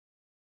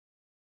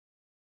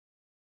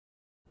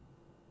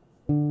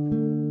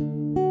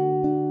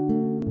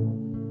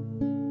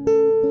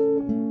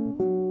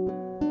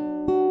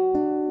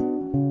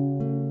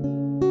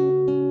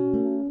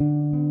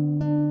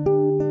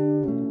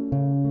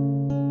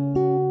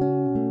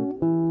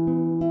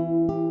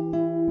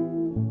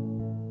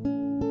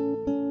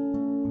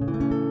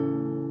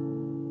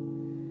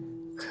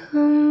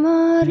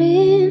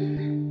Kemarin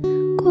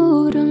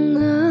ku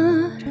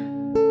dengar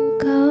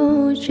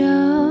kau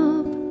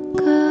ucap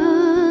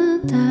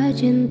kata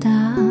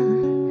cinta,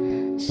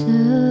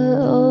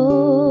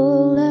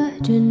 seolah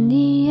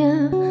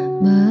dunia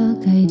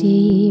bagai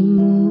di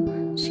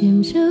musim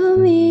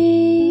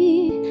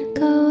semi.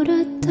 Kau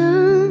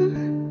datang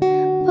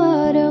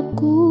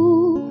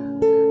padaku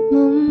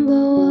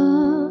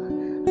membawa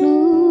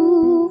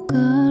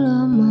luka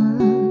lama.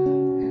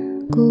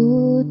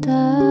 Ku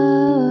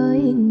tak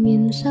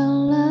ingin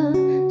salah,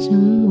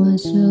 semua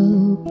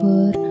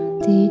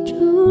seperti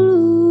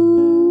dulu.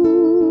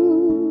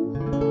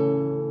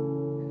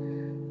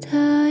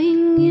 Tak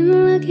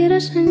ingin lagi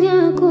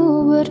rasanya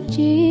ku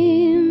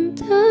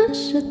bercinta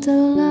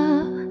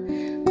setelah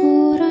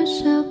ku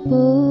rasa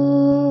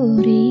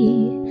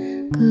perih.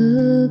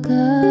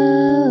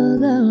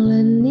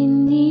 Kegagalan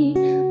ini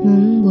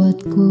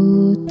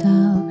membuatku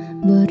tak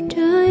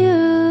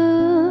berdaya.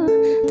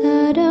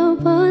 Tak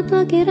dapat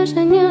lagi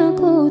rasanya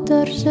ku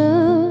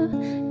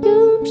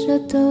tersenyum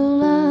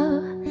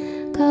setelah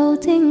kau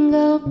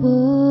tinggal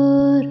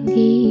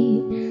pergi.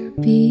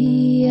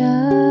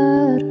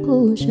 Biar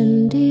ku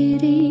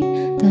sendiri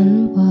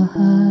tanpa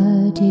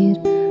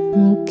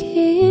hadirmu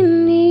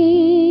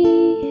kini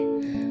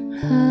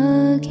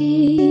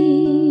lagi.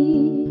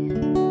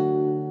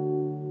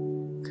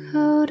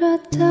 Kau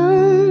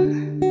datang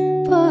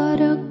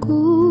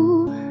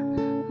padaku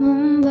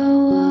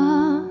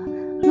membawa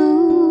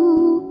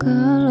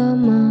luka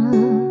lama.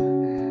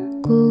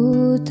 Ku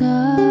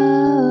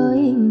tak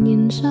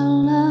ingin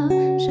salah,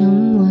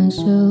 semua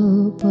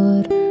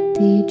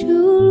seperti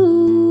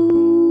dulu.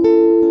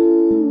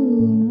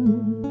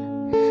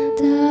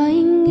 Tak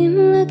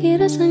ingin lagi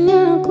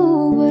rasanya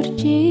ku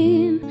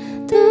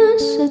bercinta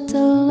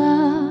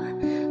setelah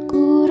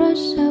ku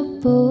rasa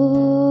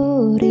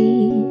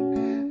perih.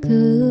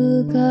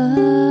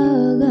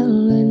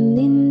 Kegagalan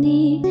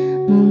ini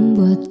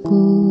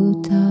membuatku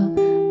tak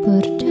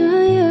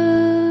berdaya.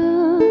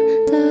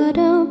 Tak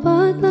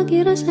dapat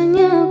lagi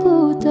rasanya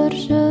ku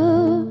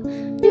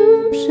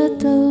tersenyum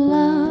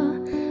setelah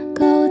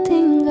kau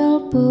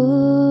tinggal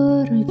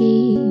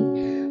pergi.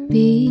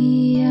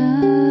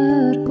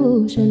 Biar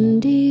ku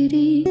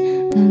sendiri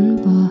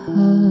tanpa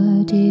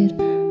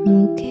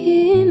hadirmu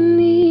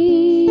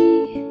kini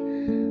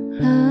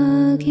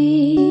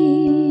lagi.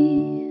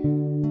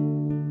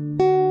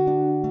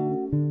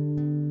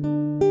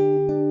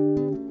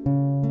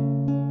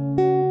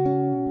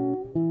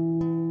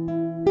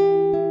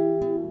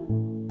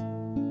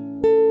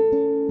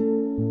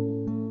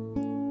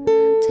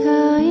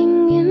 Tak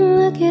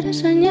ingin lagi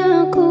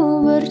rasanya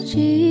aku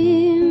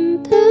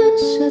bercinta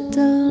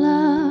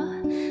setelah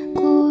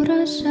ku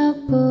rasa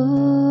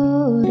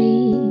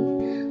perih.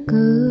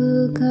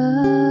 Kegagalan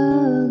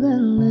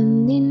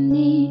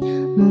ini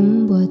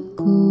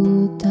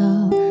membuatku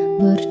tak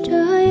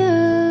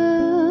berdaya.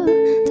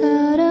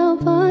 Tak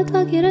dapat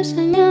lagi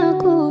rasanya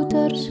aku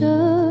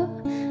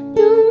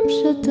tersenyum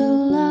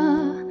setelah